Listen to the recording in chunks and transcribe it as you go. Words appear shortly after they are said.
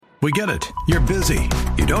We get it. You're busy.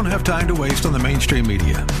 You don't have time to waste on the mainstream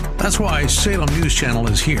media. That's why Salem News Channel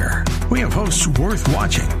is here. We have hosts worth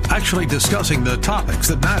watching, actually discussing the topics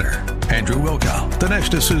that matter. Andrew Wilkow,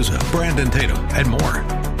 Dinesh D'Souza, Brandon Tatum, and more.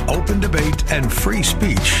 Open debate and free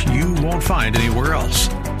speech you won't find anywhere else.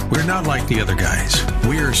 We're not like the other guys.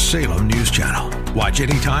 We're Salem News Channel. Watch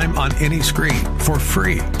anytime on any screen for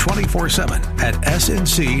free 24/7 at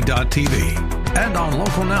snc.tv and on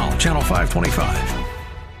Local Now, Channel 525.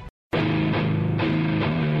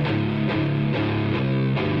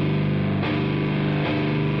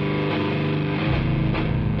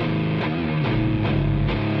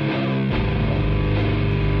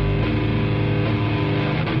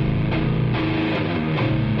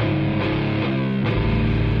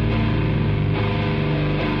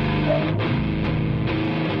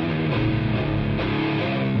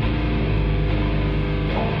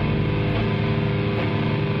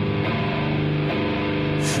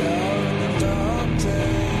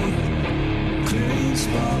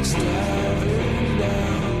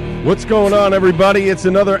 What's going on, everybody? It's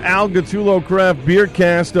another Al Gattullo Craft Beer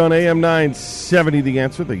Cast on AM 970 The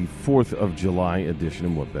Answer, the 4th of July edition.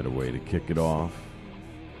 And what better way to kick it off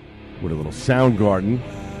with a little Soundgarden,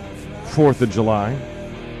 4th of July.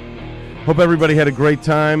 Hope everybody had a great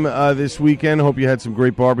time this weekend. Hope you had some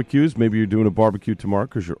great barbecues. Maybe you're doing a barbecue tomorrow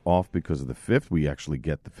because you're off because of the 5th. We actually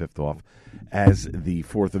get the 5th off as the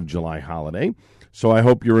 4th of July holiday. So I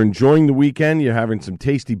hope you're enjoying the weekend. You're having some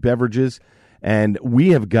tasty beverages. And we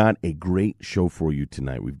have got a great show for you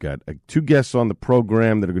tonight. We've got two guests on the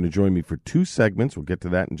program that are going to join me for two segments. We'll get to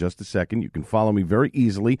that in just a second. You can follow me very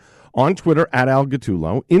easily on Twitter at Al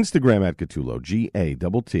Gattullo, Instagram at Gattullo,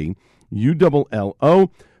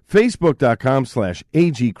 GATTULLO,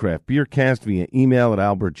 Facebook.com/AG Craft Beercast, via email at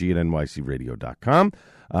albertg@nycradio.com.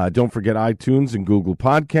 Don't forget iTunes and Google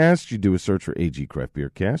Podcasts. You do a search for AG Craft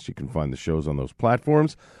Beercast. You can find the shows on those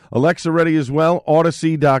platforms. Alexa ready as well,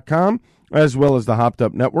 Odyssey.com. As well as the Hopped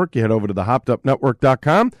Up Network. You head over to the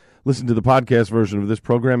hoppedupnetwork.com. Listen to the podcast version of this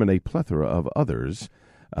program and a plethora of others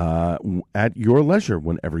at your leisure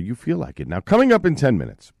whenever you feel like it. Now, coming up in 10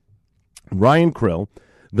 minutes, Ryan Krill,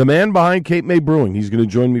 the man behind Cape May Brewing. He's going to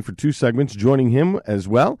join me for two segments. Joining him as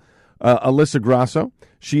well, Alyssa Grasso.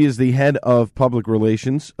 She is the head of public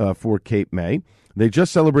relations for Cape May. They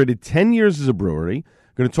just celebrated 10 years as a brewery.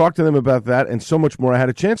 Going to talk to them about that and so much more. I had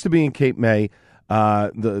a chance to be in Cape May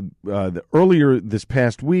earlier this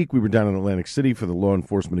past week. We were down in Atlantic City for the Law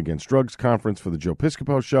Enforcement Against Drugs conference for the Joe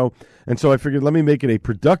Piscopo show, and so I figured let me make it a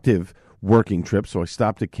productive working trip. So I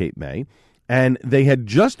stopped at Cape May, and they had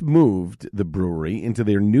just moved the brewery into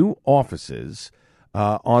their new offices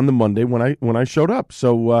on the Monday when I showed up.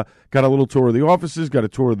 So got a little tour of the offices, got a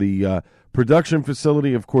tour of the production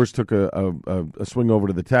facility. Of course, took a swing over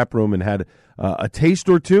to the tap room and had a taste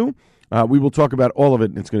or two. We will talk about all of it,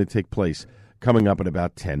 and it's going to take place coming up in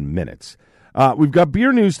about 10 minutes. We've got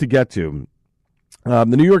beer news to get to. The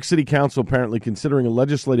New York City Council apparently considering a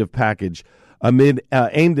legislative package aimed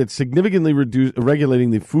at significantly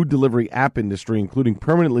regulating the food delivery app industry, including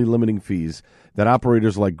permanently limiting fees that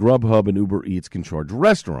operators like Grubhub and Uber Eats can charge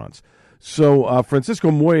restaurants. So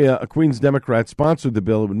Francisco Moya, a Queens Democrat, sponsored the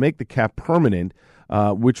bill. It would make the cap permanent,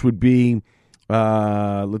 which would be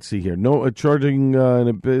let's see here. No charging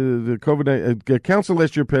the COVID council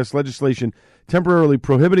last year passed legislation temporarily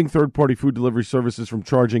prohibiting third-party food delivery services from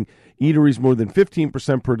charging eateries more than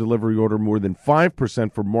 15% per delivery order, more than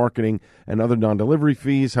 5% for marketing and other non-delivery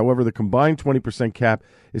fees. However, the combined 20% cap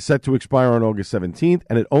is set to expire on August 17th,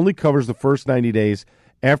 and it only covers the first 90 days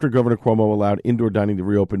after Governor Cuomo allowed indoor dining to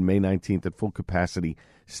reopen May 19th at full capacity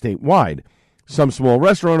statewide. Some small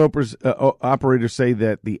restaurant operators say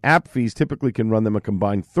that the app fees typically can run them a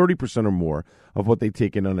combined 30% or more of what they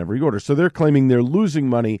take in on every order. So they're claiming they're losing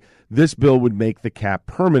money. This bill would make the cap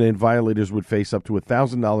permanent. Violators would face up to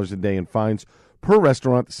 $1,000 a day in fines per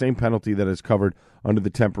restaurant, the same penalty that is covered under the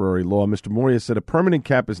temporary law. Mr. Moya said a permanent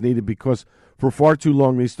cap is needed because for far too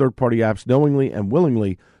long these third-party apps knowingly and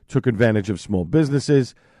willingly took advantage of small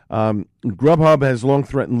businesses. Grubhub has long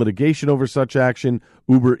threatened litigation over such action.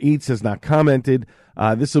 Uber Eats has not commented.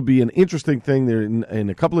 This will be an interesting thing. They're in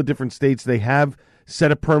a couple of different states. They have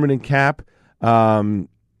set a permanent cap. And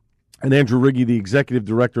Andrew Riggi, the executive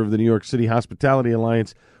director of the New York City Hospitality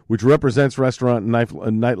Alliance, which represents restaurant and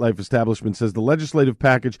nightlife establishments, says the legislative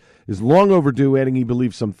package is long overdue, adding he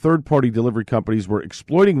believes some third-party delivery companies were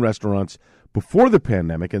exploiting restaurants before the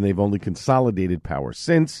pandemic, and they've only consolidated power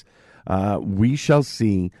since. We shall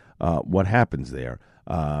see what happens there.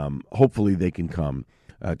 Hopefully they can come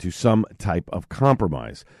to some type of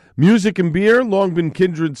compromise. Music and beer, long been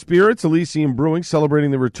kindred spirits. Elysium Brewing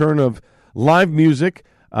celebrating the return of live music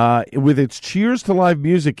with its Cheers to Live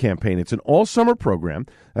Music campaign. It's an all-summer program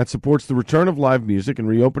that supports the return of live music and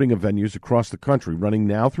reopening of venues across the country, running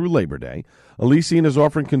now through Labor Day. Elysian is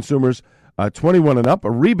offering consumers 21 and up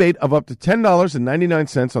a rebate of up to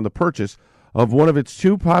 $10.99 on the purchase of one of its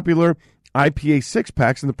two popular IPA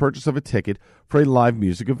six-packs and the purchase of a ticket for a live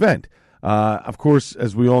music event. Of course,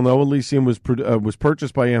 as we all know, Elysian was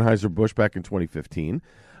purchased by Anheuser-Busch back in 2015.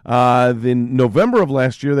 In November of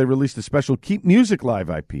last year, they released a special Keep Music Live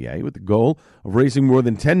IPA with the goal of raising more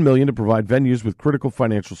than $10 million to provide venues with critical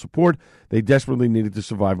financial support they desperately needed to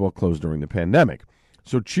survive while closed during the pandemic.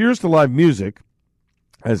 So cheers to live music,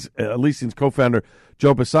 as Elysian's co-founder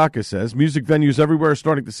Joe Pisacca says. Music venues everywhere are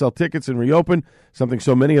starting to sell tickets and reopen, something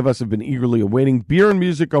so many of us have been eagerly awaiting. Beer and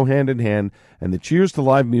music go hand in hand, and the Cheers to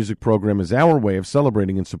Live Music program is our way of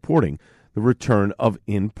celebrating and supporting the return of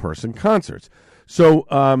in-person concerts. So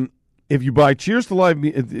if you buy Cheers to Live,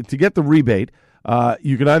 to get the rebate,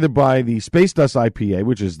 you can either buy the Space Dust IPA,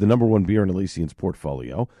 which is the number one beer in Elysian's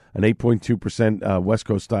portfolio, an 8.2% West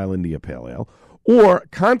Coast style India Pale Ale, or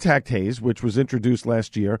Contact Haze, which was introduced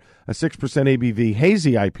last year, a 6% ABV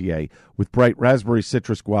hazy IPA with bright raspberry,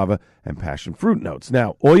 citrus, guava, and passion fruit notes.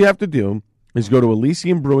 Now, all you have to do is go to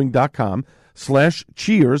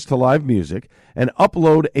ElysianBrewing.com/cheers to live music and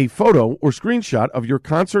upload a photo or screenshot of your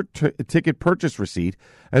concert ticket purchase receipt,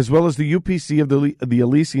 as well as the UPC of the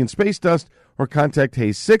Elysian Space Dust or Contact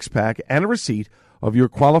Haze six-pack and a receipt of your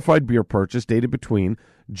qualified beer purchase dated between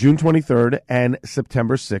June 23rd and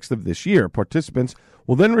September 6th of this year. Participants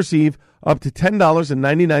will then receive up to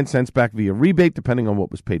 $10.99 back via rebate, depending on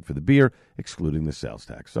what was paid for the beer, excluding the sales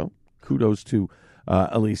tax. So kudos to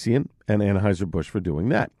Elysian and Anheuser-Busch for doing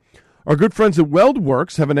that. Our good friends at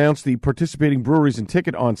WeldWorks have announced the participating breweries and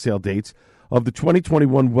ticket on-sale dates of the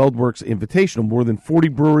 2021 WeldWorks Invitational. More than 40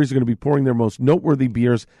 breweries are going to be pouring their most noteworthy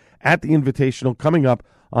beers at the Invitational coming up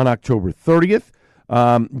on October 30th.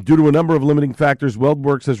 Due to a number of limiting factors,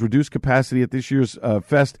 WeldWorks has reduced capacity at this year's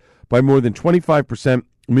fest by more than 25%,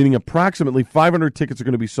 meaning approximately 500 tickets are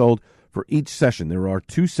going to be sold for each session. There are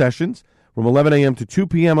two sessions from 11 a.m. to 2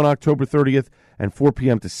 p.m. on October 30th and 4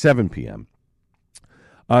 p.m. to 7 p.m.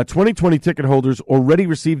 2020 ticket holders already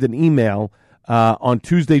received an email on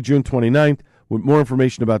Tuesday, June 29th, with more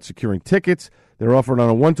information about securing tickets. They're offered on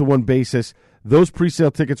a one-to-one basis. Those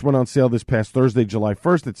pre-sale tickets went on sale this past Thursday, July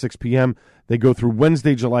 1st at 6 p.m. They go through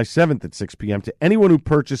Wednesday, July 7th at 6 p.m. to anyone who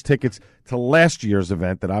purchased tickets to last year's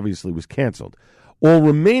event that obviously was canceled. All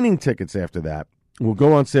remaining tickets after that will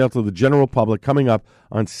go on sale to the general public coming up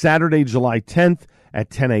on Saturday, July 10th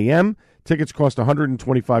at 10 a.m. Tickets cost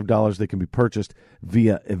 $125. They can be purchased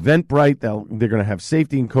via Eventbrite. They're going to have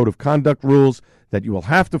safety and code of conduct rules that you will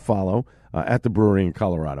have to follow at the brewery in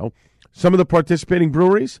Colorado. Some of the participating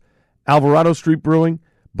breweries: Alvarado Street Brewing,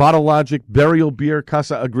 Bottle Logic, Burial Beer,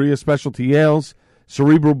 Casa Agria Specialty Ales,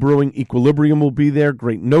 Cerebral Brewing, Equilibrium will be there,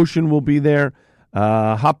 Great Notion will be there,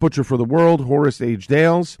 Hop Butcher for the World, Horace Aged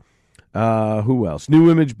Ales, who else?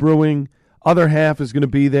 New Image Brewing, Other Half is going to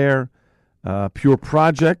be there, Pure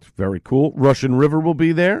Project, very cool, Russian River will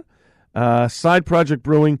be there, Side Project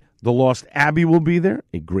Brewing, The Lost Abbey will be there,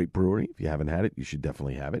 a great brewery. If you haven't had it, you should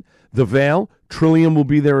definitely have it. The Veil, Trillium will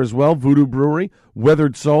be there as well, Voodoo Brewery,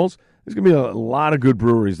 Weathered Souls. There's going to be a lot of good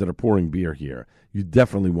breweries that are pouring beer here. You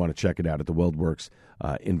definitely want to check it out at the WeldWorks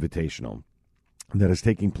Invitational that is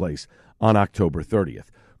taking place on October 30th.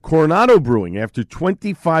 Coronado Brewing, after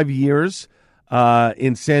 25 years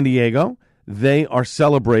in San Diego, they are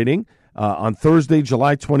celebrating on Thursday,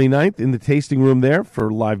 July 29th in the tasting room there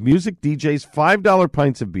for live music, DJs, $5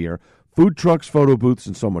 pints of beer, food trucks, photo booths,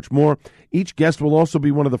 and so much more. Each guest will also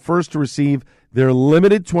be one of the first to receive their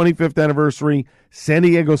limited 25th anniversary San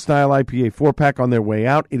Diego-style IPA 4-pack on their way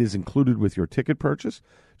out. It is included with your ticket purchase.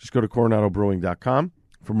 Just go to coronadobrewing.com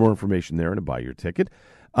for more information there and to buy your ticket.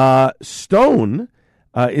 Stone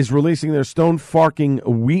is releasing their Stone Farking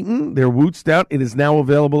Wheaton, their Woot Stout. It is now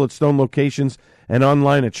available at Stone locations and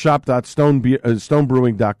online at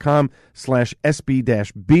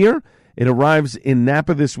shop.stonebrewing.com/SB-beer. It arrives in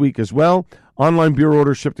Napa this week as well. Online beer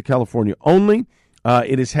orders shipped to California only.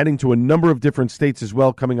 It is heading to a number of different states as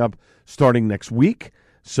well coming up starting next week.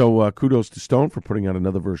 So kudos to Stone for putting out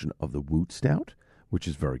another version of the Woot Stout, which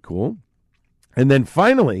is very cool. And then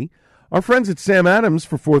finally, our friends at Sam Adams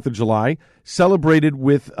for 4th of July celebrated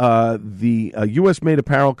with the U.S.-made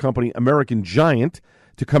apparel company American Giant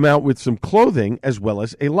to come out with some clothing as well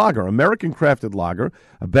as a lager. American Crafted Lager,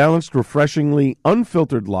 a balanced, refreshingly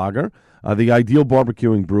unfiltered lager, the ideal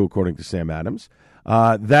barbecuing brew according to Sam Adams.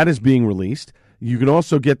 That is being released. You can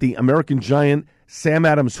also get the American Giant Sam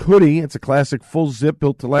Adams hoodie. It's a classic full zip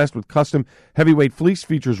built to last with custom heavyweight fleece.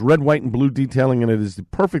 Features red, white, and blue detailing, and it is the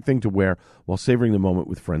perfect thing to wear while savoring the moment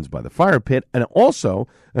with friends by the fire pit. And also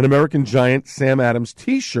an American Giant Sam Adams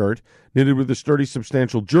T-shirt knitted with a sturdy,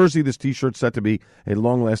 substantial jersey. This T-shirt set to be a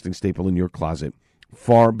long-lasting staple in your closet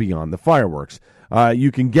far beyond the fireworks.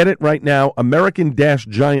 You can get it right now,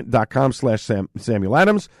 American-Giant.com/Samuel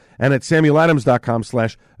Adams and at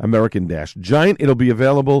SamuelAdams.com/American-Giant. It'll be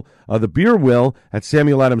available, the beer will, at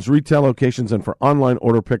Samuel Adams retail locations and for online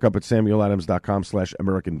order pickup at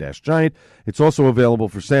SamuelAdams.com/American-Giant. It's also available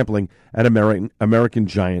for sampling at American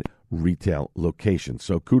Giant retail locations.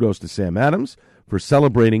 So kudos to Sam Adams for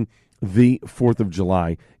celebrating the 4th of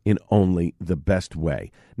July in only the best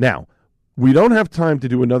way. Now, we don't have time to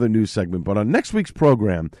do another news segment, but on next week's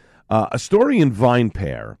program, a story in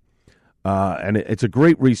VinePair, and it's a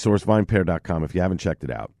great resource, vinepair.com, if you haven't checked it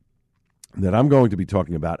out, that I'm going to be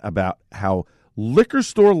talking about how liquor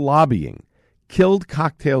store lobbying killed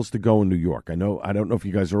Cocktails to Go in New York. I don't know if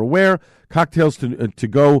you guys are aware, Cocktails to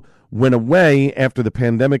Go went away after the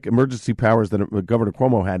pandemic emergency powers that Governor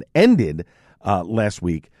Cuomo had ended last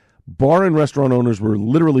week. Bar and restaurant owners were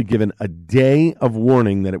literally given a day of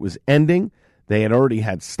warning that it was ending. They had already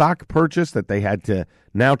had stock purchased that they had to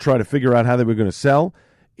now try to figure out how they were going to sell.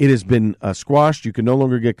 It has been squashed. You can no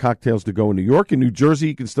longer get Cocktails to Go in New York. In New Jersey,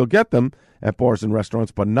 you can still get them at bars and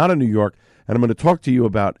restaurants, but not in New York. And I'm going to talk to you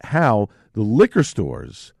about how the liquor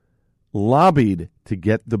stores lobbied to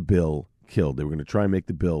get the bill killed. They were going to try and make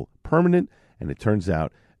the bill permanent, and it turns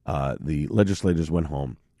out the legislators went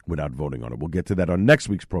home without voting on it. We'll get to that on next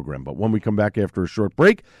week's program. But when we come back after a short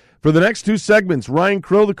break, for the next two segments, Ryan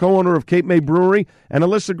Krill, the co-owner of Cape May Brewery, and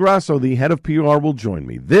Alyssa Grasso, the head of PR, will join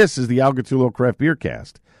me. This is the Al Gattullo Craft Beer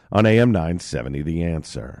Cast on AM 970 The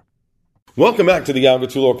Answer. Welcome back to the Al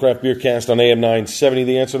Gattullo Craft Beer Cast on AM 970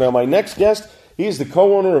 The Answer. Now, my next guest, he is the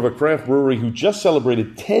co-owner of a craft brewery who just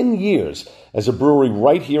celebrated 10 years as a brewery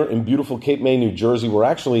right here in beautiful Cape May, New Jersey. We're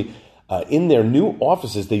actually in their new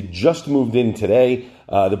offices. They just moved in today.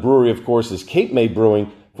 The brewery, of course, is Cape May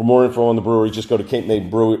Brewing. For more info on the brewery, just go to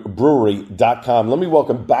CapeMayBrewery.com. Let me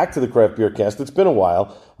welcome back to the Craft Beer Cast. It's been a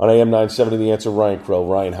while on AM 970 The Answer, Ryan Krill.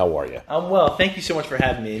 Ryan, how are you? I'm well. Thank you so much for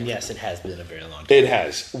having me. And yes, it has been a very long time. It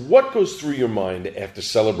has. What goes through your mind after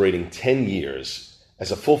celebrating 10 years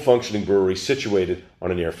as a full-functioning brewery situated on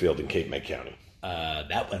an airfield in Cape May County?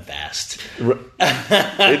 That went fast.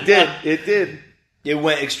 It did. It did. It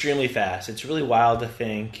went extremely fast. It's really wild to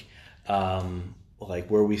think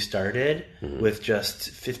where we started with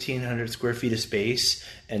just 1,500 square feet of space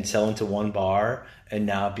and selling to one bar, and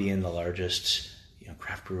now being the largest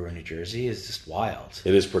craft brewer in New Jersey is just wild.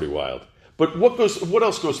 It is pretty wild. But what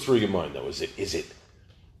else goes through your mind, though? Is it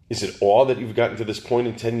awe that you've gotten to this point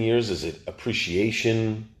in 10 years? Is it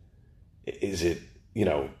appreciation? Is it,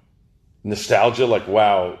 nostalgia? Like,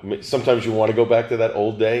 wow, sometimes you want to go back to that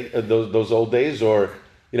old day, those old days, or,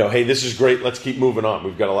 hey, this is great, let's keep moving on.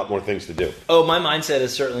 We've got a lot more things to do. Oh, my mindset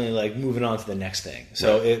is certainly like moving on to the next thing.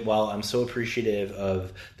 So while I'm so appreciative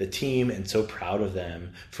of the team and so proud of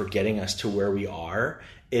them for getting us to where we are,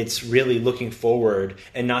 it's really looking forward,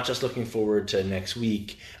 and not just looking forward to next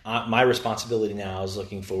week. My responsibility now is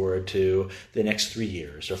looking forward to the next 3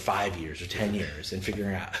 years or 5 years or 10 years and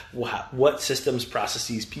figuring out what systems,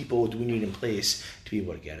 processes, people do we need in place to be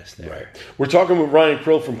able to get us there. Right. We're talking with Ryan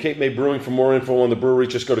Krill from Cape May Brewing. For more info on the brewery,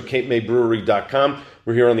 just go to CapeMayBrewery.com.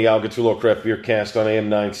 We're here on the Al Gattullo Craft Beer Cast on AM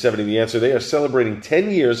 970 The Answer. They are celebrating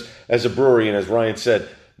 10 years as a brewery, and as Ryan said,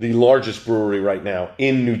 the largest brewery right now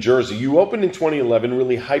in New Jersey. You opened in 2011,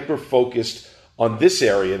 really hyper-focused on this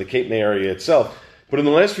area, the Cape May area itself. But in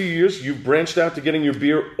the last few years, you've branched out to getting your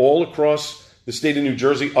beer all across the state of New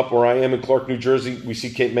Jersey. Up where I am in Clark, New Jersey, we see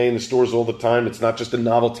Cape May in the stores all the time. It's not just a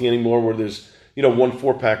novelty anymore where there's, 1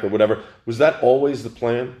 4-pack or whatever. Was that always the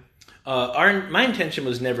plan? My intention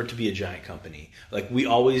was never to be a giant company. We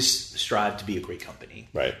always strive to be a great company.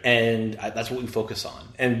 Right. And that's what we focus on.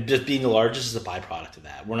 And just being the largest is a byproduct of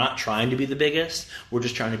that. We're not trying to be the biggest. We're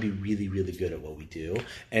just trying to be really, really good at what we do.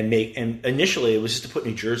 And initially, it was just to put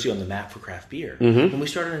New Jersey on the map for craft beer. Mm-hmm. When we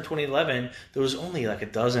started in 2011, there was only a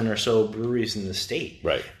dozen or so breweries in the state.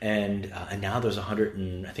 Right. And now there's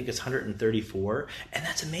 134. And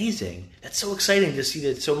that's amazing. That's so exciting to see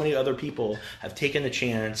that so many other people have taken the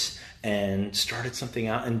chance and started something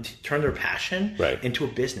out and turned their passion into a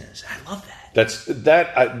business. I love that.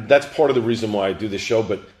 That's part of the reason why I do this show.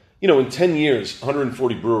 But, in 10 years,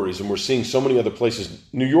 140 breweries, and we're seeing so many other places.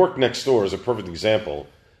 New York next door is a perfect example.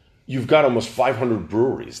 You've got almost 500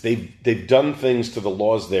 breweries. They've done things to the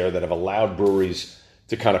laws there that have allowed breweries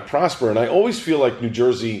to kind of prosper. And I always feel like New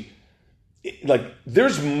Jersey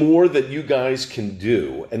there's more that you guys can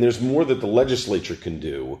do, and there's more that the legislature can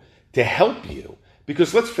do to help you.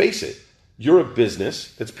 Because let's face it, you're a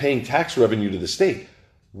business that's paying tax revenue to the state.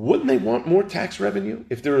 Wouldn't they want more tax revenue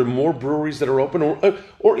if there are more breweries that are open,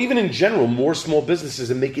 or even in general, more small businesses,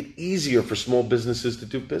 and make it easier for small businesses to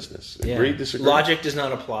do business? Agree, disagree? Logic does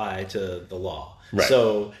not apply to the law. Right.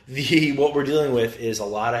 So what we're dealing with is a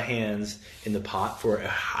lot of hands in the pot for a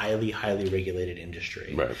highly, highly regulated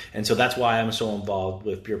industry. Right. And so that's why I'm so involved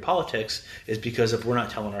with beer politics, is because if we're not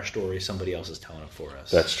telling our story, somebody else is telling it for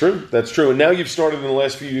us. That's true. That's true. And now you've started in the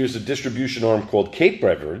last few years a distribution arm called Cape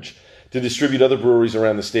Beverage to distribute other breweries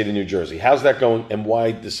around the state of New Jersey. How's that going, and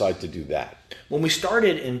why decide to do that? When we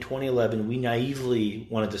started in 2011, we naively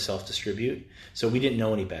wanted to self-distribute, so we didn't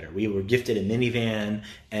know any better. We were gifted a minivan,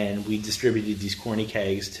 and we distributed these corny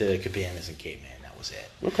kegs to Cabanas and Cape Man. That was it.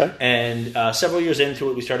 Okay. And several years into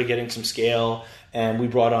it, we started getting some scale, and we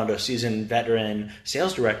brought on a seasoned veteran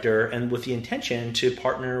sales director, and with the intention to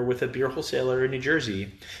partner with a beer wholesaler in New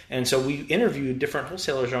Jersey. And so we interviewed different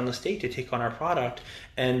wholesalers around the state to take on our product,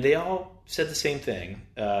 and they all said the same thing,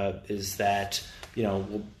 is that,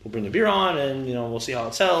 we'll bring the beer on, and, we'll see how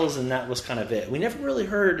it sells, and that was kind of it. We never really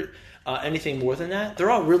heard anything more than that.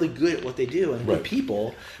 They're all really good at what they do and good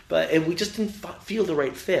people, but we just didn't feel the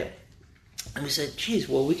right fit. And we said, geez,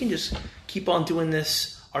 well, we can just keep on doing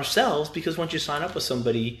this ourselves, because once you sign up with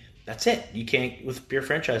somebody, that's it. You can't, with beer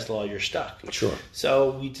franchise law, you're stuck. Sure.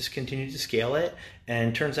 So we just continued to scale it,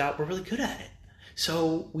 and turns out we're really good at it.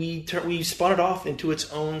 So we spun it off into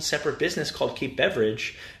its own separate business called Cape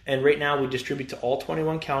Beverage, and right now we distribute to all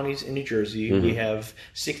 21 counties in New Jersey. Mm-hmm. We have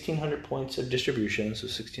 1,600 points of distribution, so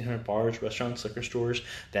 1,600 bars, restaurants, liquor stores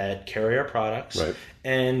that carry our products, right.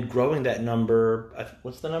 And growing that number.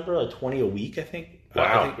 What's the number? Like 20 a week, I think.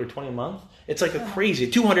 Wow. Or 20 a month. It's like a crazy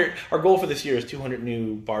 200. Our goal for this year is 200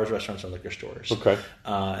 new bars, restaurants, and liquor stores. Okay.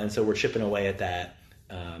 And so we're chipping away at that.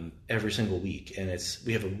 Every single week, and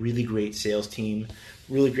we have a really great sales team,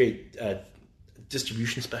 really great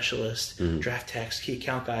distribution specialist, draft techs, key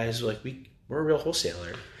account guys. We're a real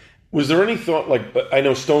wholesaler. Was there any thought, I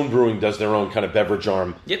know Stone Brewing does their own kind of beverage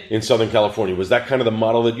arm in Southern California. Was that kind of the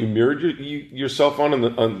model that you mirrored yourself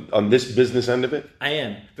on this business end of it? I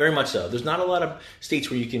am, very much so. There's not a lot of states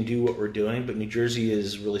where you can do what we're doing, but New Jersey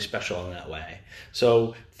is really special in that way.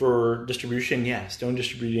 So for distribution, Stone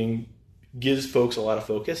Distributing gives folks a lot of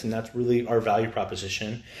focus, and that's really our value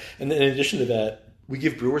proposition. And then in addition to that, we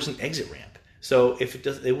give brewers an exit ramp. So if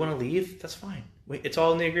they want to leave, that's fine. It's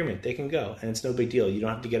all in the agreement. They can go, and it's no big deal. You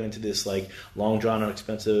don't have to get into this long, drawn-out,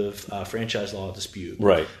 expensive franchise law dispute.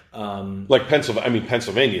 Right.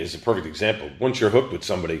 Pennsylvania is a perfect example. Once you're hooked with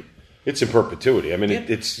somebody, it's in perpetuity.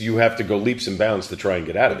 It's you have to go leaps and bounds to try and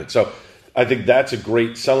get out of it. So I think that's a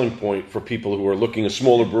great selling point for people who are looking, a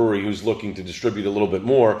smaller brewery who's looking to distribute a little bit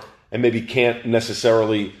more, and maybe can't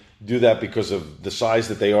necessarily do that because of the size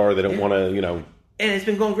that they are. They don't want to, And it's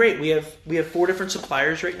been going great. We have 4 different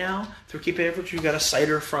suppliers right now through Cape Beverage. We've got a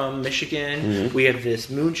cider from Michigan. Mm-hmm. We have this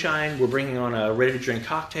moonshine. We're bringing on a ready-to-drink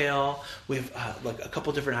cocktail. We have a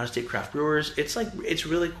couple different out-of-state craft brewers. It's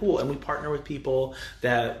really cool, and we partner with people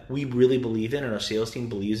that we really believe in, and our sales team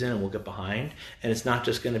believes in, and we'll get behind. And it's not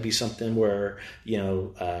just going to be something where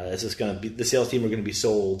it's just going to be the sales team are going to be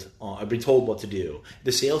sold, be told what to do.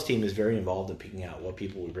 The sales team is very involved in picking out what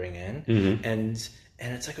people we bring in,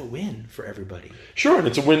 and it's like a win for everybody. Sure, and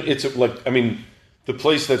it's a win. The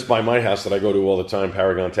place that's by my house that I go to all the time,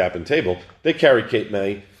 Paragon Tap and Table, they carry Cape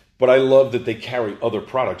May, but I love that they carry other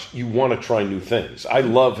products. You want to try new things. I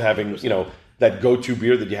love having, that go-to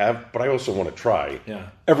beer that you have, but I also want to try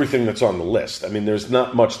everything that's on the list. There's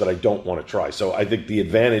not much that I don't want to try. So I think the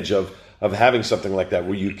advantage of having something like that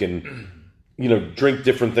where you can drink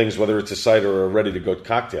different things, whether it's a cider or a ready-to-go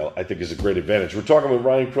cocktail, I think is a great advantage. We're talking with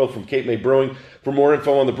Ryan Krill from Cape May Brewing. For more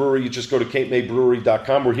info on the brewery, you just go to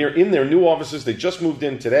CapeMayBrewery.com. We're here in their new offices. They just moved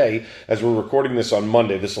in today as we're recording this on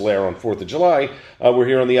Monday. This will air on 4th of July. We're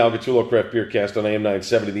here on the Al Gattullo Craft Beer Cast on AM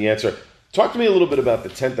 970, The Answer. Talk to me a little bit about the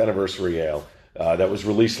 10th anniversary ale that was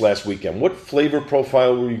released last weekend. What flavor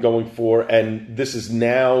profile were you going for? And this is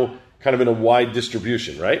now kind of in a wide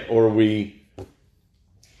distribution, right? Or are we...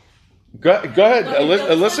 Go ahead,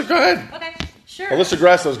 Alyssa. Go ahead. Okay, sure. Alyssa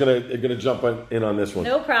Grasso is gonna jump in on this one.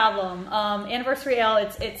 No problem. Anniversary Ale.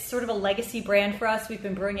 It's sort of a legacy brand for us. We've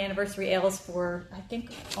been brewing Anniversary Ales for I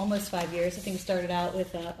think almost 5 years. I think we started out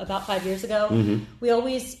with about 5 years ago. Mm-hmm. We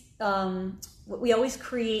always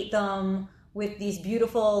create them with these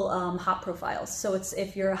beautiful hop profiles. So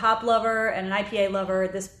if you're a hop lover and an IPA lover,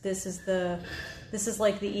 this is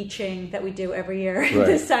like the I Ching that we do every year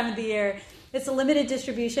this time of the year. It's a limited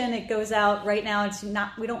distribution. It goes out right now.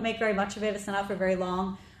 We don't make very much of it. It's not out for very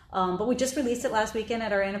long. But we just released it last weekend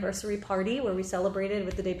at our anniversary party where we celebrated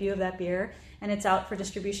with the debut of that beer. And it's out for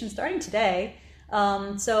distribution starting today.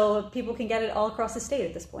 So people can get it all across the state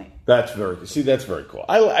at this point. That's very cool.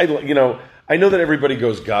 I know that everybody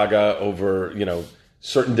goes gaga over,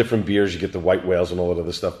 certain different beers. You get the white whales and all that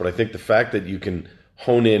other stuff. But I think the fact that you can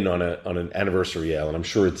hone in on an anniversary ale, and I'm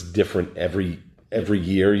sure it's different every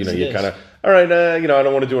year. You kind of, all right, I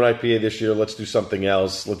don't want to do an IPA this year. Let's do something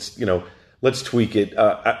else. Let's tweak it.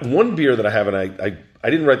 One beer that I have, and I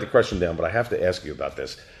didn't write the question down, but I have to ask you about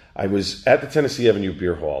this. I was at the Tennessee Avenue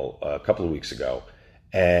Beer Hall a couple of weeks ago,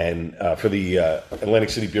 and for the Atlantic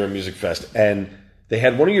City Beer and Music Fest, and they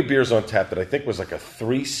had one of your beers on tap that I think was like a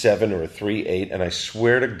 3.7 or a 3.8, and I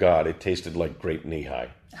swear to God, it tasted like grape knee-high.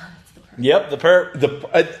 Yep, the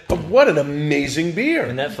Perp. What an amazing beer.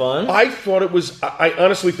 Isn't that fun? I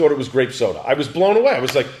honestly thought it was grape soda. I was blown away. I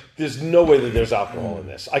was like, there's no way that there's alcohol in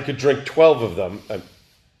this. I could drink 12 of them. I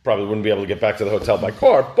probably wouldn't be able to get back to the hotel by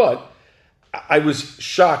car, but I was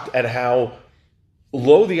shocked at how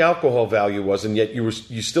low the alcohol value was, and yet you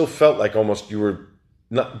still felt like almost you were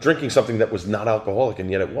not drinking something that was not alcoholic,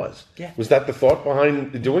 and yet it was. Yeah. Was that the thought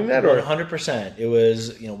behind doing that? 100%. It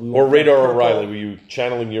was, or Radar O'Reilly. Were you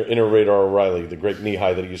channeling your inner Radar O'Reilly, the great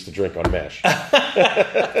knee-high that he used to drink on MASH?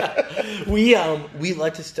 We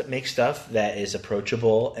like to make stuff that is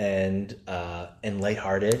approachable and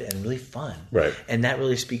lighthearted and really fun. Right. And that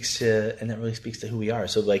really speaks to who we are.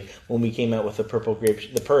 So like when we came out with the Purple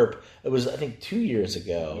Grape, the Perp, it was I think 2 years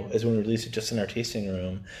ago is when we released it just in our tasting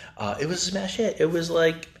room. It was a smash hit. It was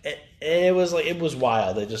it was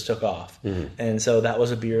wild. It just took off. Mm-hmm. And so that was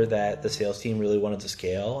a beer that the sales team really wanted to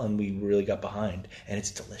scale, and we really got behind. And it's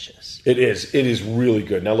delicious. It is. It is really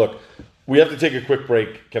good. Now look, we have to take a quick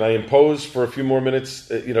break. Can I impose for a few more minutes?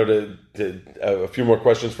 A few more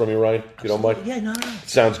questions from you, Ryan. If you don't mind. Yeah, no.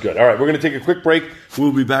 Sounds good. All right, we're going to take a quick break.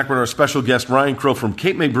 We'll be back with our special guest, Ryan Krill from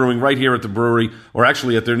Cape May Brewing, right here at the brewery, or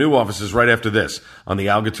actually at their new offices right after this on the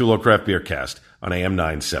Al Gattullo Craft Beer Cast on AM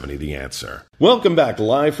 970, The Answer. Welcome back,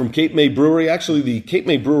 live from Cape May Brewery. Actually, the Cape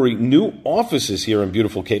May Brewery new offices here in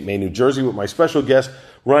beautiful Cape May, New Jersey, with my special guest,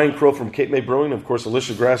 Ryan Krill from Cape May Brewing. Of course,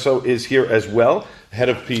 Alicia Grasso is here as well, head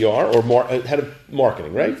of PR, or head of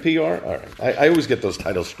marketing, right? PR? All right. I always get those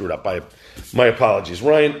titles screwed up. My apologies.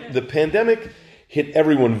 Ryan, the pandemic hit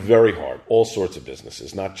everyone very hard, all sorts of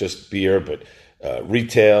businesses, not just beer, but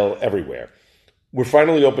retail, everywhere. We're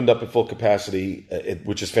finally opened up at full capacity,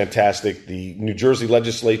 which is fantastic. The New Jersey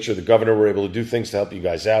legislature, the governor, were able to do things to help you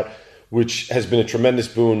guys out, which has been a tremendous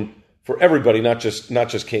boon for everybody, not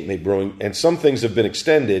just Cape May Brewing. And some things have been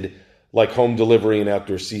extended, like home delivery and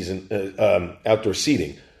outdoor seating.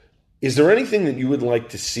 Is there anything that you would like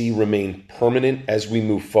to see remain permanent as we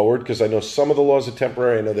move forward? Because I know some of the laws are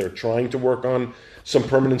temporary. I know they're trying to work on some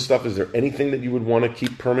permanent stuff. Is there anything that you would want to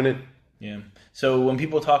keep permanent? Yeah. So when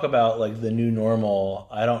people talk about like the new normal,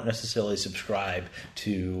 I don't necessarily subscribe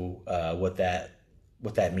to what that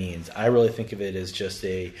means. I really think of it as just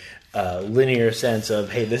a linear sense of,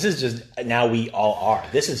 hey, this is just now we all are.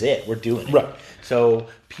 This is it. We're doing it. Right. So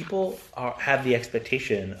people have the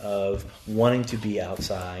expectation of wanting to be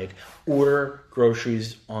outside, order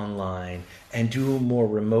groceries online, and do more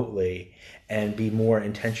remotely and be more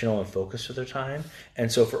intentional and focused with their time.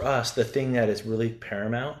 And so for us, the thing that is really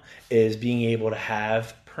paramount is being able to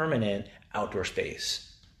have permanent outdoor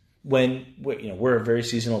space. When we're a very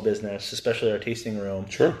seasonal business, especially our tasting room.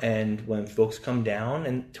 Sure. And when folks come down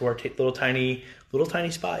and to our little tiny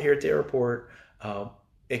spot here at the airport,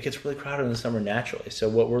 it gets really crowded in the summer naturally. So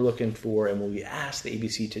what we're looking for and what we ask the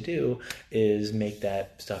ABC to do is make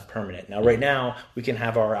that stuff permanent. Now, right now, we can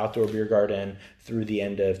have our outdoor beer garden through the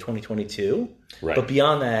end of 2022. Right. But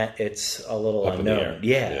beyond that, it's a little Up in the unknown. air.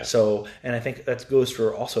 Yeah. So, and I think that goes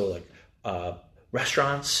for also like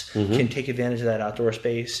restaurants can take advantage of that outdoor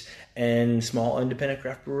space, and small independent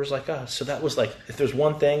craft brewers like us. So that was like, if there's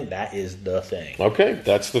one thing, that is the thing. Okay,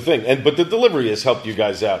 that's the thing. But the delivery has helped you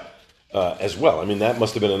guys out as well. I mean, that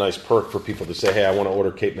must have been a nice perk for people to say, hey, I want to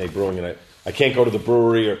order Cape May Brewing, and I can't go to the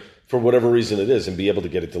brewery or for whatever reason it is, and be able to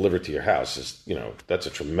get it delivered to your house. Is, that's a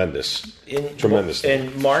tremendous thing.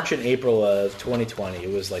 In March and April of 2020,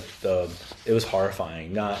 it was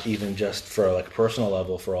horrifying, not even just for like a personal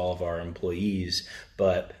level for all of our employees,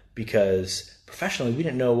 but because professionally we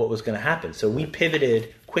didn't know what was going to happen. So we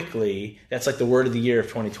pivoted quickly. That's like the word of the year of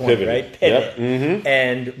 2020, Pivot. right? Pivot. Yep. Mm-hmm.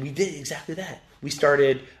 And we did exactly that. We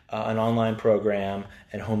started an online program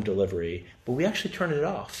and home delivery, but we actually turned it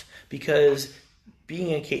off because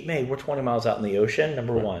being in Cape May, we're 20 miles out in the ocean,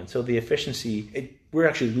 number one. So the efficiency, we're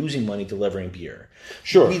actually losing money delivering beer.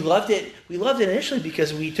 Sure. We loved it. We loved it initially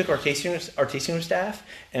because we took our tasting room staff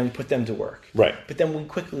and put them to work. Right. But then we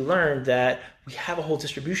quickly learned that we have a whole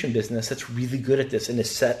distribution business that's really good at this and is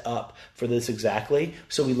set up for this exactly.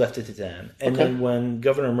 So we left it to them. And then when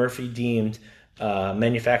Governor Murphy deemed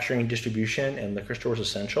manufacturing, distribution, and liquor stores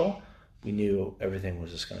essential, we knew everything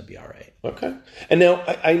was just going to be all right. Okay. And now,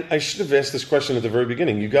 I should have asked this question at the very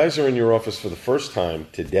beginning. You guys are in your office for the first time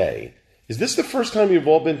today. Is this the first time you've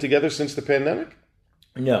all been together since the pandemic?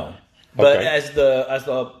 No. But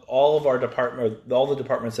Okay. all the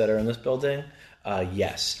departments that are in this building,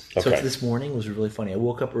 yes. So Okay. this morning was really funny. I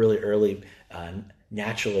woke up really early.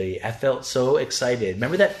 Naturally, I felt so excited.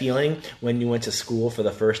 Remember that feeling when you went to school for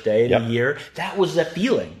the first day in Yep. a year? That was that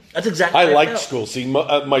feeling. That's exactly. I what liked felt. school. See,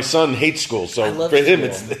 my son hates school, so I love for him,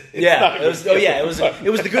 school. it's yeah. not a It was, good it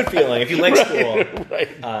was the good feeling if you like school. Right.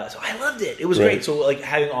 So I loved it. It was Right. great. So like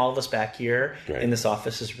having all of us back here Right. in this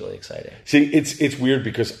office is really exciting. See, it's weird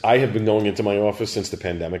because I have been going into my office since the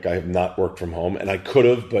pandemic. I have not worked from home, and I could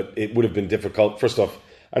have, but it would have been difficult. First off,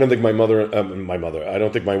 I don't think I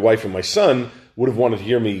don't think my wife and my son would have wanted to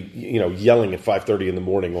hear me, yelling at 5:30 in the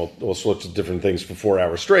morning, all sorts of different things for 4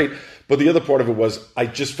 hours straight. But the other part of it was I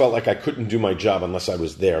just felt like I couldn't do my job unless I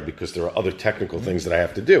was there because there are other technical things that I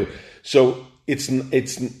have to do. So it's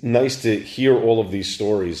nice to hear all of these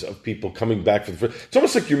stories of people coming back for the first. It's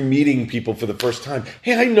almost like you're meeting people for the first time.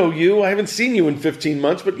 Hey, I know you. I haven't seen you in 15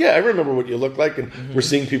 months, but yeah, I remember what you look like. And we're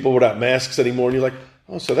seeing people without masks anymore, and you're like,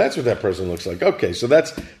 oh, so that's what that person looks like. Okay, so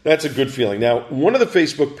that's a good feeling. Now, one of the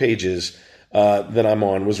Facebook pages that I'm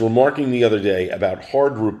on was remarking the other day about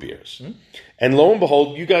hard root beers. And lo and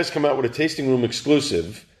behold, you guys come out with a tasting room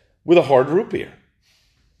exclusive with a hard root beer.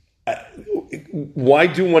 Why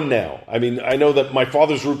do one now? I mean, I know that my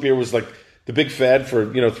father's root beer was like the big fad for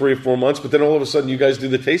 3 or 4 months, but then all of a sudden you guys do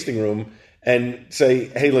the tasting room and say,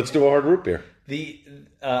 hey, let's do a hard root beer.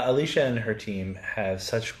 Alicia and her team have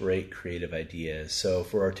such great creative ideas. So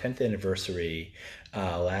for our 10th anniversary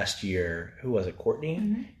last year, who was it?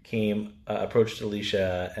 Courtney came, approached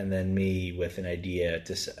Alicia and then me with an idea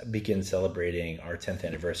to begin celebrating our 10th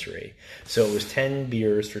anniversary. So it was 10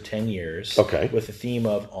 beers for 10 years, with the theme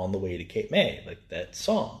of On the Way to Cape May, like that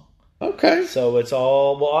song. Okay. So it's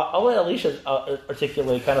all, well, I'll let Alicia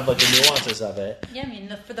articulate kind of like the nuances of it. Yeah, I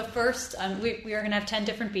mean, for the first, we are going to have 10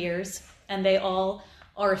 different beers, and they all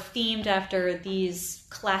are themed after these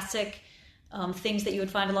classic things that you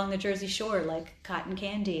would find along the Jersey Shore, like cotton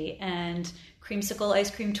candy and creamsicle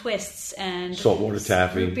ice cream twists and saltwater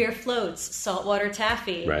taffy, root beer floats, saltwater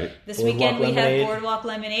taffy. Right. This Boardwalk weekend we lemonade. have Boardwalk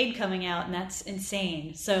Lemonade coming out, and that's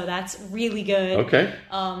insane. So that's really good. Okay.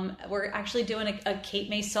 We're actually doing a Cape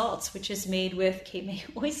May salts, which is made with Cape May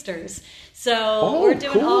oysters. So we're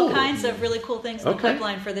doing all kinds of really cool things in the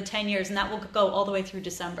pipeline for the 10 years, and that will go all the way through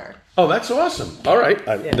December. Oh, that's awesome! All right,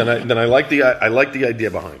 then I like the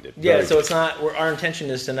idea behind it. Yeah, Very so good. it's not. Our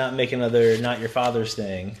intention is to not make another Not Your Father's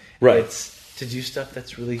thing. Right. It's to do stuff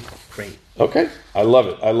that's really great. Okay, I love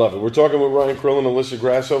it. We're talking with Ryan Krill and Alyssa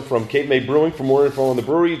Grasso from Cape May Brewing. For more info on the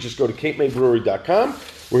brewery, just go to capemaybrewery.com.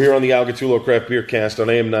 We're here on the Al Gattullo Craft Beer Cast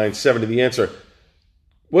on AM 970. The Answer.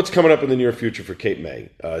 What's coming up in the near future for Cape May?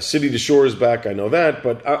 City to Shore is back. I know that,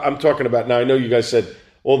 but I'm talking about now. I know you guys said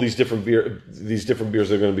all these different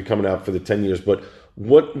beers are going to be coming out for the 10 years. But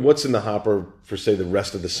what's in the hopper for say the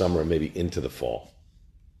rest of the summer and maybe into the fall?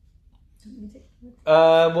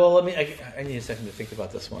 Well, I need a second to think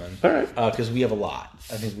about this one. All right. Because we have a lot.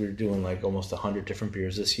 I think we're doing like almost 100 different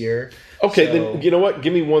beers this year. Okay, So- then you know what?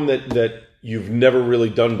 Give me one that you've never really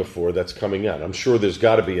done before that's coming out. I'm sure there's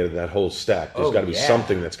got to be in that whole stack. There's got to be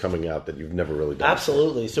something that's coming out that you've never really done.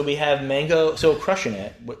 Absolutely. So we have mango. So Crushing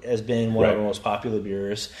It has been one of Right. our most popular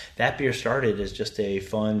beers. That beer started as just a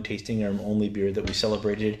fun tasting room only beer that we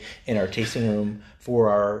celebrated in our tasting room for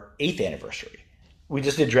our 8th anniversary. We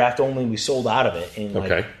just did draft only. We sold out of it in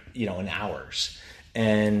in hours,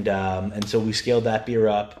 and so we scaled that beer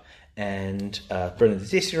up and put it in the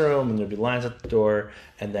tasting room, and there'd be lines at the door,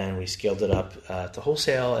 and then we scaled it up to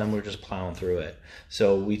wholesale, and we're just plowing through it.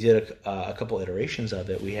 So we did a couple iterations of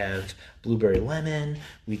it. We have blueberry lemon.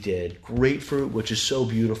 We did grapefruit, which is so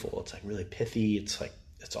beautiful. It's like really pithy. It's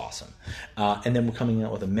awesome. And then we're coming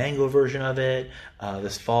out with a mango version of it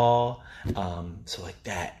this fall. So like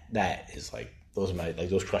that is like. Those are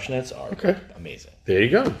those Crushing It's are amazing. There you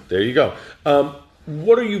go.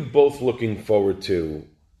 What are you both looking forward to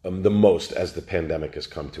the most as the pandemic has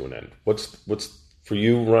come to an end? What's for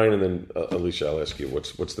you, Ryan, and then Alicia? I'll ask you.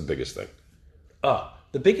 What's the biggest thing?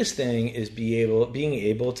 The biggest thing is being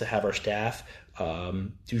able to have our staff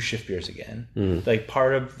do shift beers again. Like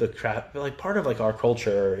part of the craft, like part of like our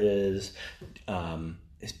culture is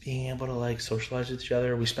being able to like socialize with each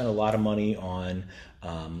other. We spend a lot of money on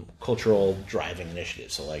cultural driving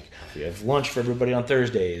initiatives. So like we have lunch for everybody on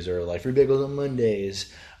Thursdays, or like free bagels on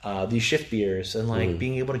Mondays. These shift beers, and like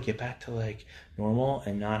being able to get back to like normal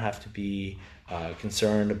and not have to be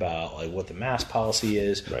concerned about like what the mask policy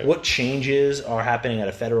is, what changes are happening at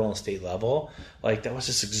a federal and state level. Like that was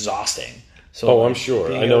just exhausting. So like, I'm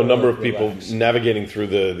sure. I know a number of people navigating through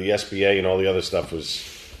the SBA and all the other stuff was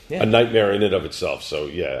a nightmare in and of itself. So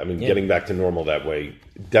yeah, I mean, getting back to normal that way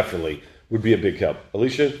definitely would be a big help.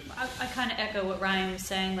 Alicia? I kind of echo what Ryan was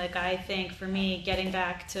saying. Like, I think for me, getting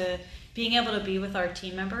back to being able to be with our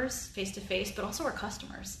team members face to face, but also our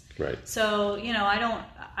customers. Right. So, you know,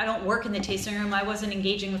 I don't work in the tasting room. I wasn't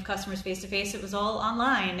engaging with customers face to face. It was all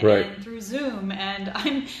online and through Zoom.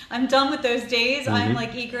 And I'm done with those days. I'm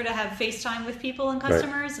like eager to have FaceTime with people and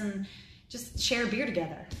customers and just share beer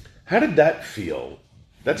together. How did that feel?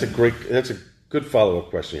 That's a good follow-up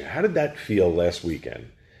question. How did that feel last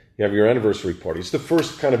weekend? You have your anniversary party. It's the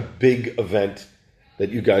first kind of big event that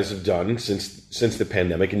you guys have done since the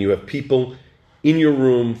pandemic, and you have people in your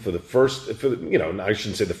room I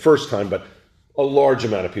shouldn't say the first time, but a large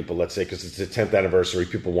amount of people, let's say, because it's the 10th anniversary,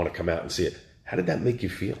 people want to come out and see it. How did that make you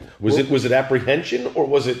feel? Was it apprehension, or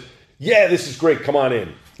was it, yeah, this is great, come on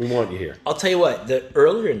in, we want you here? I'll tell you what,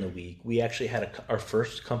 earlier in the week, we actually had our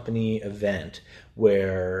first company event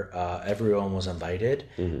where everyone was invited,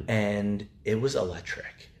 and it was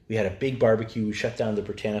electric. We had a big barbecue. We shut down the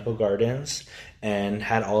Botanical Gardens and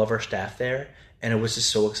had all of our staff there. And it was just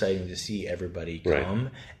so exciting to see everybody come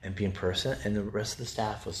and be in person. And the rest of the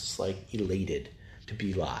staff was just like elated to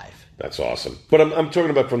be live. That's awesome. But I'm talking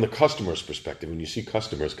about from the customer's perspective. When you see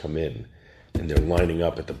customers come in and they're lining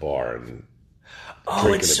up at the bar and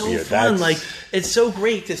drinking it's so a beer. fun. Like, it's so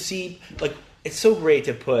great to see. Like, it's so great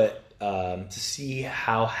to put to see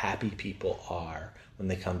how happy people are when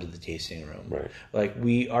they come to the tasting room. Right. Like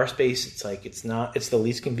our space, it's the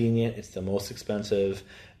least convenient, it's the most expensive,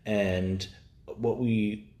 and what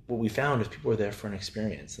we found is people are there for an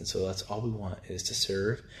experience, and so that's all we want is to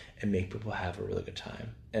serve and make people have a really good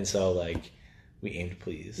time. And so like we aim to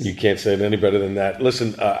please. You can't say it any better than that.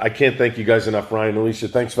 Listen, I can't thank you guys enough. Ryan, Alicia,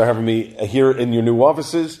 thanks for having me here in your new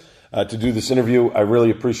offices to do this interview. I really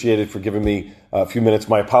appreciate it for giving me a few minutes.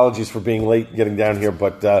 My apologies for being late getting down here,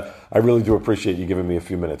 but I really do appreciate you giving me a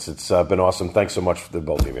few minutes. It's been awesome. Thanks so much for the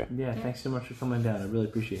both of you. Yeah, thanks so much for coming down. I really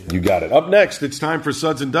appreciate it. You got it. Up next, it's time for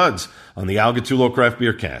Suds and Duds on the Al Gattullo Craft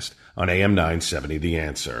Beer Cast on AM 970 The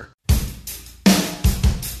Answer.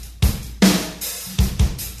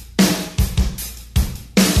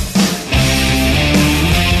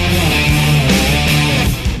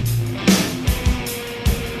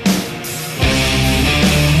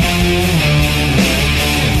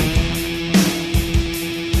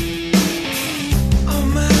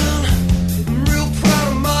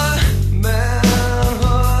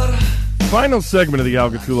 Final segment of the Al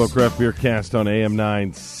Gattullo Craft Beer Cast on AM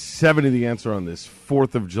 970 The Answer on this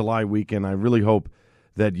 4th of July weekend. I really hope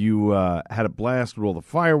that you had a blast with all the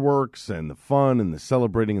fireworks and the fun and the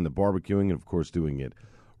celebrating and the barbecuing and, of course, doing it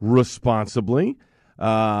responsibly.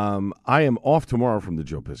 I am off tomorrow from the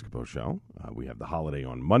Joe Piscopo Show. We have the holiday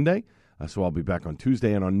on Monday, so I'll be back on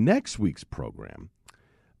Tuesday. And on next week's program,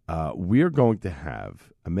 we are going to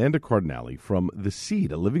have Amanda Cardinale from The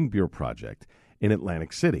Seed, a living beer project in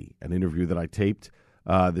Atlantic City, an interview that I taped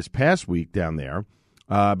this past week down there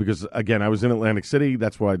because, again, I was in Atlantic City.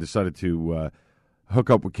 That's why I decided to hook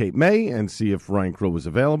up with Cape May and see if Ryan Krill was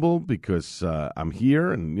available because I'm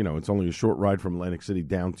here, and, you know, it's only a short ride from Atlantic City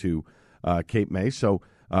down to Cape May. So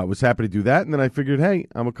I was happy to do that, and then I figured, hey,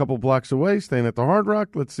 I'm a couple blocks away, staying at the Hard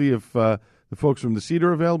Rock. Let's see if the folks from The Seed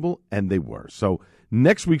are available, and they were. So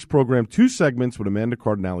next week's program, 2 segments with Amanda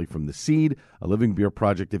Cardinale from The Seed, a living beer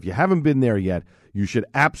project. If you haven't been there yet, you should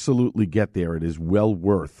absolutely get there. It is well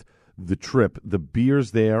worth the trip. The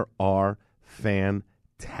beers there are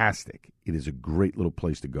fantastic. It is a great little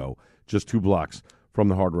place to go, just 2 blocks from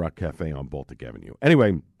the Hard Rock Cafe on Baltic Avenue.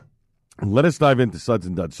 Anyway, let us dive into Suds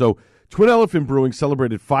and Duds. So Twin Elephant Brewing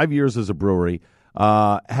celebrated 5 years as a brewery,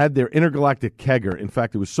 had their Intergalactic Kegger. In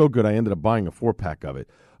fact, it was so good I ended up buying a 4-pack of it.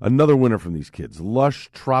 Another winner from these kids. Lush,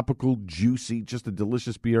 tropical, juicy, just a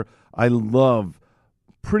delicious beer. I love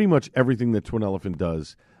pretty much everything that Twin Elephant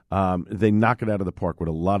does. They knock it out of the park with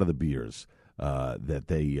a lot of the beers that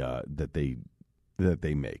they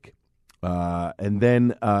make. And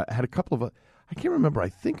then had a couple of I can't remember. I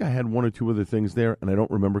think I had 1 or 2 other things there, and I don't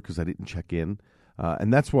remember because I didn't check in.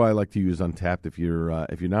 And that's why I like to use Untapped. If you're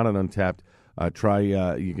not on Untapped, try.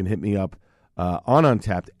 You can hit me up on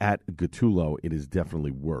Untapped at Gattulo. It is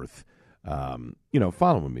definitely worth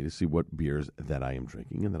following me to see what beers that I am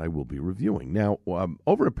drinking and that I will be reviewing. Now,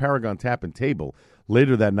 over at Paragon Tap and Table,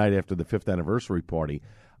 later that night after the 5th anniversary party,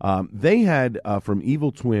 they had from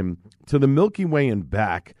Evil Twin to the Milky Way and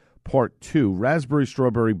back, Part 2, raspberry,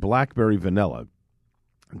 strawberry, blackberry, vanilla.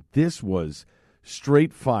 This was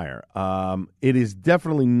straight fire. It is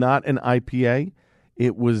definitely not an IPA.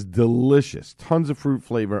 It was delicious. Tons of fruit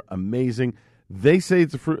flavor. Amazing. They say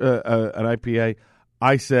it's an IPA.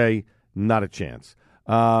 I say not a chance.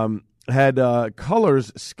 Had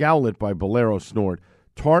Colors Scowlet by Bolero Snort.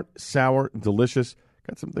 Tart, sour, delicious.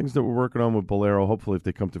 Got some things that we're working on with Bolero. Hopefully, if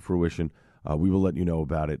they come to fruition, we will let you know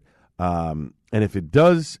about it. And if it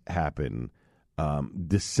does happen,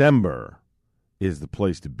 December is the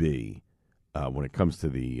place to be when it comes to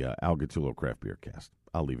the Al Gattulo Craft Beer Cast.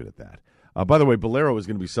 I'll leave it at that. By the way, Bolero is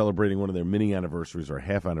going to be celebrating one of their mini anniversaries or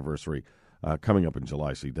half anniversary coming up in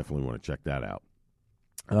July, so you definitely want to check that out.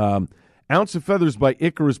 Ounce of Feathers by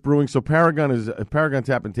Icarus Brewing. So Paragon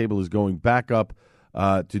Tap and Table is going back up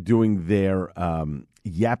to doing their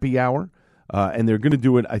Yappy Hour, and they're going to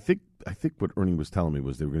do it. I think what Ernie was telling me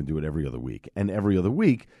was they were going to do it every other week, and every other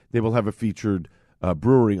week they will have a featured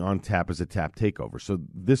brewery on tap as a tap takeover. So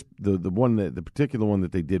the particular one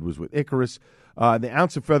that they did was with Icarus. The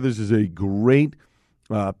Ounce of Feathers is a great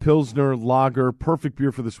Pilsner lager, perfect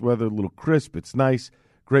beer for this weather. A little crisp, it's nice,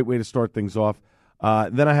 great way to start things off.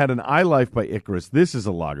 Then I had an iLife by Icarus. This is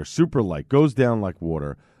a lager, super light, goes down like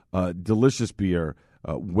water, delicious beer,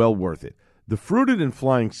 well worth it. The Fruited and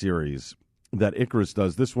Flying series that Icarus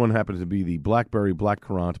does, this one happens to be the Blackberry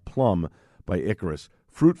Blackcurrant Plum by Icarus.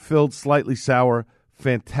 Fruit-filled, slightly sour,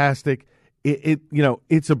 fantastic.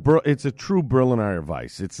 It's a true Berliner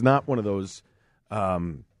Weiss. It's not one of those.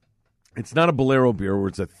 It's not a Bolero beer where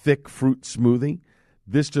it's a thick fruit smoothie.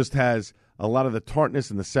 This just has a lot of the tartness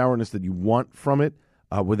and the sourness that you want from it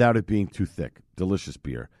without it being too thick. Delicious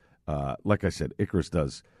beer. Like I said, Icarus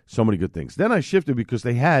does so many good things. Then I shifted because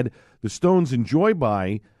they had the Stones Enjoy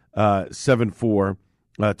by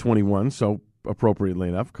 7/4/21, so appropriately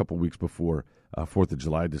enough, a couple weeks before 4th of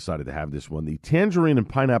July, I decided to have this one. The Tangerine and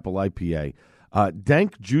Pineapple IPA,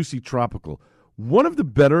 dank, juicy, tropical. One of the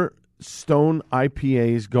better Stone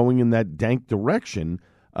IPAs going in that dank direction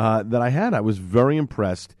that I had. I was very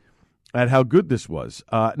impressed at how good this was.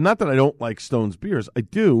 Not that I don't like Stone's beers. I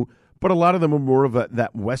do, but a lot of them are more of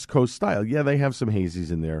that West Coast style. Yeah, they have some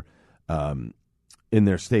hazies in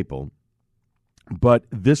their staple. But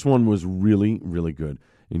this one was really, really good.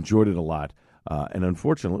 Enjoyed it a lot. And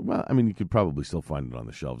unfortunately, you could probably still find it on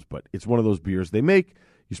the shelves, but it's one of those beers they make.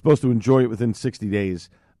 You're supposed to enjoy it within 60 days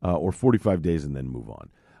or 45 days and then move on.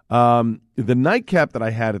 The nightcap that I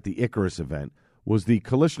had at the Icarus event was the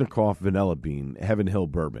Kalashnikov Vanilla Bean Heaven Hill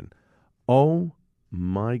Bourbon. Oh,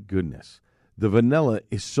 my goodness. The vanilla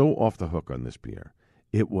is so off the hook on this beer.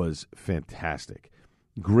 It was fantastic.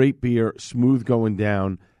 Great beer, smooth going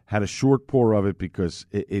down. Had a short pour of it because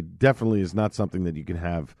it definitely is not something that you can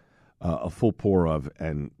have a full pour of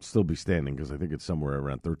and still be standing, because I think it's somewhere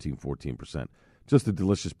around 13-14%. Just a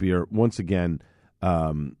delicious beer. Once again,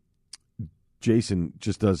 Jason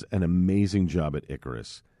just does an amazing job at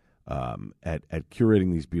Icarus at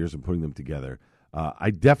curating these beers and putting them together.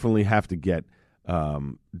 I definitely have to get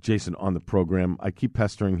Jason on the program. I keep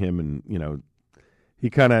pestering him, and he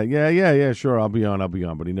kind of yeah, sure, I'll be on,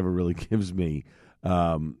 but he never really gives me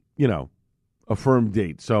a firm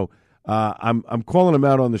date. So I'm calling him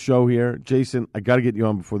out on the show here. Jason, I got to get you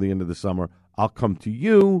on before the end of the summer. I'll come to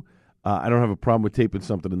you. I don't have a problem with taping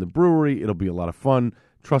something in the brewery. It'll be a lot of fun.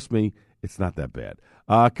 Trust me, it's not that bad.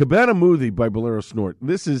 Cabana Smoothie by Bolero Snort.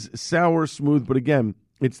 This is sour, smooth, but again,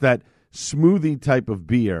 it's that smoothie type of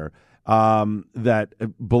beer that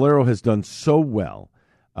Bolero has done so well.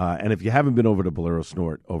 And if you haven't been over to Bolero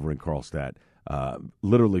Snort over in Karlstad,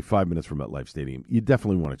 literally 5 minutes from MetLife Stadium, you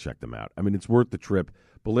definitely want to check them out. I mean, it's worth the trip.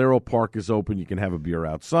 Bolero Park is open. You can have a beer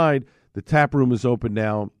outside. The tap room is open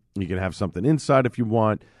now. You can have something inside if you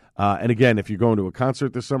want. And again, if you're going to a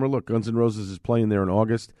concert this summer, look, Guns N' Roses is playing there in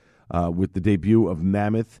August with the debut of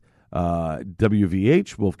Mammoth,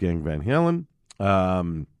 WVH, Wolfgang Van Halen.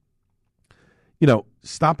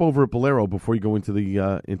 Stop over at Bolero before you go into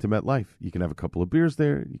MetLife. You can have a couple of beers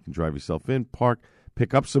there. You can drive yourself in, park,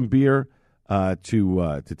 pick up some beer to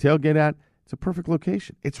tailgate at. It's a perfect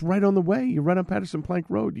location. It's right on the way. You're right on Patterson Plank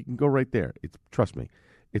Road. You can go right there. Trust me,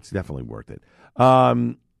 it's definitely worth it.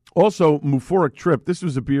 Also, Muphoric Trip. This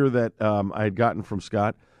was a beer that I had gotten from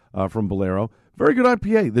Scott from Bolero. Very good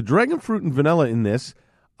IPA. The dragon fruit and vanilla in this,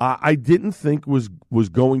 I didn't think was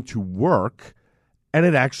going to work, and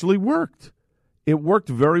it actually worked. it worked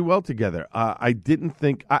very well together. I didn't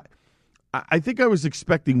think I think I was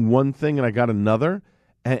expecting one thing and I got another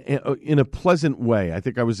in a pleasant way. I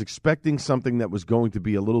think I was expecting something that was going to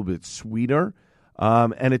be a little bit sweeter,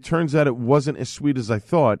 and it turns out it wasn't as sweet as I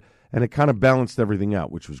thought, and it kind of balanced everything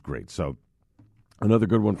out, which was great. So another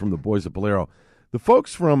good one from the boys at Bolero. The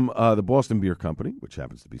folks from the Boston Beer Company, which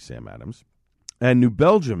happens to be Sam Adams, and New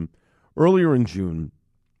Belgium, earlier in June,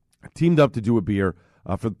 teamed up to do a beer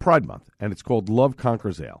for the Pride Month, and it's called Love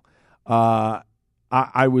Conquers Ale.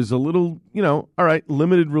 I was a little, all right,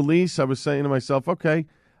 limited release. I was saying to myself, okay,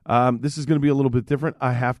 this is going to be a little bit different.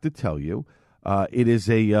 I have to tell you, it is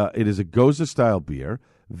a Goza style beer,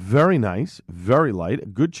 very nice, very light, a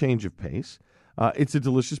good change of pace. It's a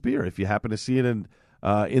delicious beer. If you happen to see it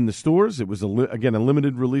in the stores, it was again a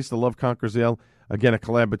limited release. The Love Conquers Ale, again a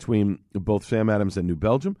collab between both Sam Adams and New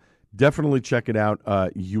Belgium. Definitely check it out.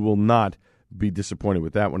 You will not be disappointed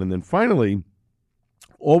with that one. And then finally,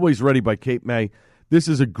 Always Ready by Cape May. This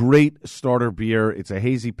is a great starter beer. It's a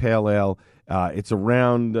hazy pale ale. It's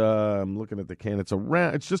around, I'm looking at the can,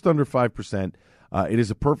 it's just under 5%. It is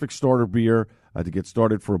a perfect starter beer to get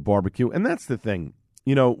started for a barbecue. And that's the thing.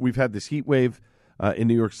 We've had this heat wave in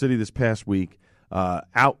New York City this past week.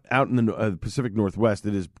 Out in the Pacific Northwest,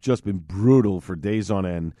 it has just been brutal for days on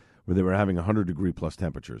end where they were having 100-degree plus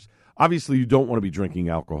temperatures. Obviously, you don't want to be drinking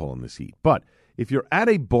alcohol in this heat. But if you're at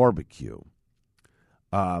a barbecue,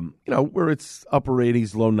 where it's upper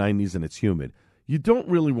 80s, low 90s, and it's humid, you don't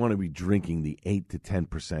really want to be drinking the 8 to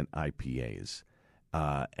 10% IPAs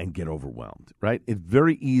and get overwhelmed, right? It's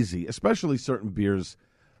very easy, especially certain beers,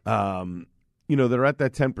 that are at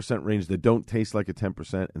that 10% range that don't taste like a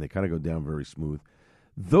 10% and they kind of go down very smooth.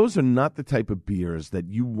 Those are not the type of beers that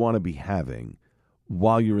you want to be having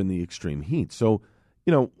while you're in the extreme heat. So,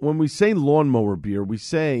 when we say lawnmower beer, we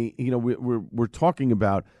say, we're talking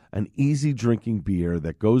about an easy drinking beer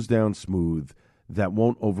that goes down smooth, that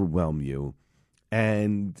won't overwhelm you.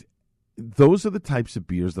 And those are the types of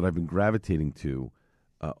beers that I've been gravitating to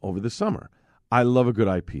over the summer. I love a good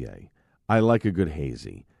IPA. I like a good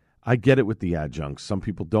hazy. I get it with the adjuncts. Some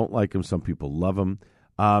people don't like them. Some people love them.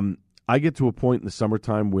 I get to a point in the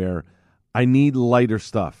summertime where I need lighter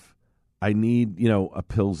stuff. I need, a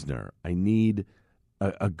Pilsner. I need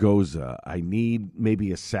a Goza. I need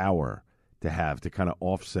maybe a sour to have to kind of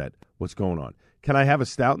offset what's going on. Can I have a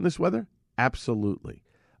stout in this weather? Absolutely.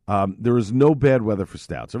 There is no bad weather for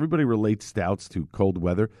stouts. Everybody relates stouts to cold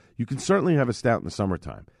weather. You can certainly have a stout in the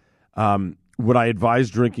summertime. Would I advise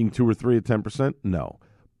drinking 2 or 3 at 10%? No.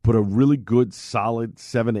 But a really good, solid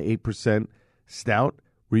 7 to 8% stout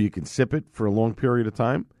where you can sip it for a long period of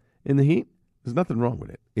time in the heat, there's nothing wrong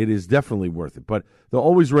with it. It is definitely worth it. But the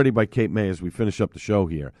Always Ready by Cape May, as we finish up the show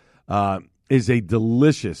here, is a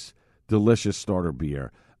delicious, delicious starter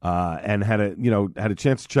beer. And had a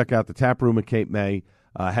chance to check out the tap room at Cape May.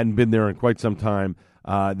 Hadn't been there in quite some time.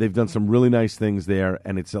 They've done some really nice things there,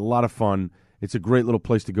 and it's a lot of fun. It's a great little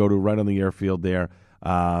place to go to right on the airfield there.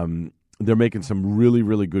 They're making some really,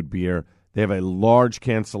 really good beer. They have a large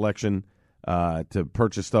can selection to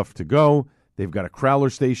purchase stuff to go. They've got a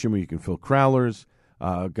crowler station where you can fill crowlers.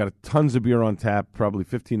 Got tons of beer on tap, probably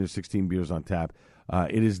 15 or 16 beers on tap.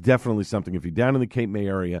 It is definitely something. If you're down in the Cape May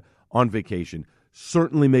area on vacation,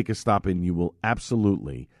 certainly make a stop in. You will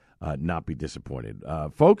absolutely not be disappointed.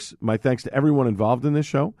 Folks, my thanks to everyone involved in this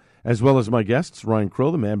show, as well as my guests, Ryan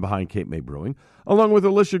Krill, the man behind Cape May Brewing, along with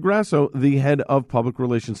Alicia Grasso, the head of public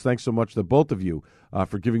relations. Thanks so much to both of you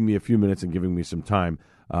for giving me a few minutes and giving me some time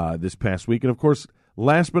this past week. And, of course,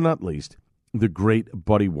 last but not least, the great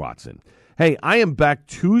Buddy Watson. Hey, I am back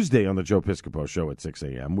Tuesday on the Joe Piscopo Show at 6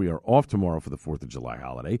 a.m. We are off tomorrow for the 4th of July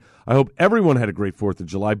holiday. I hope everyone had a great 4th of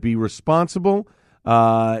July. Be responsible,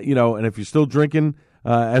 and if you're still drinking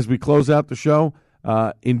as we close out the show,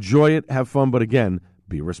 enjoy it, have fun, but again,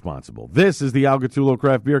 be responsible. This is the Al Gattullo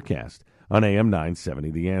Craft Beer Cast on AM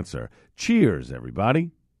 970 The Answer. Cheers,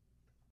 everybody.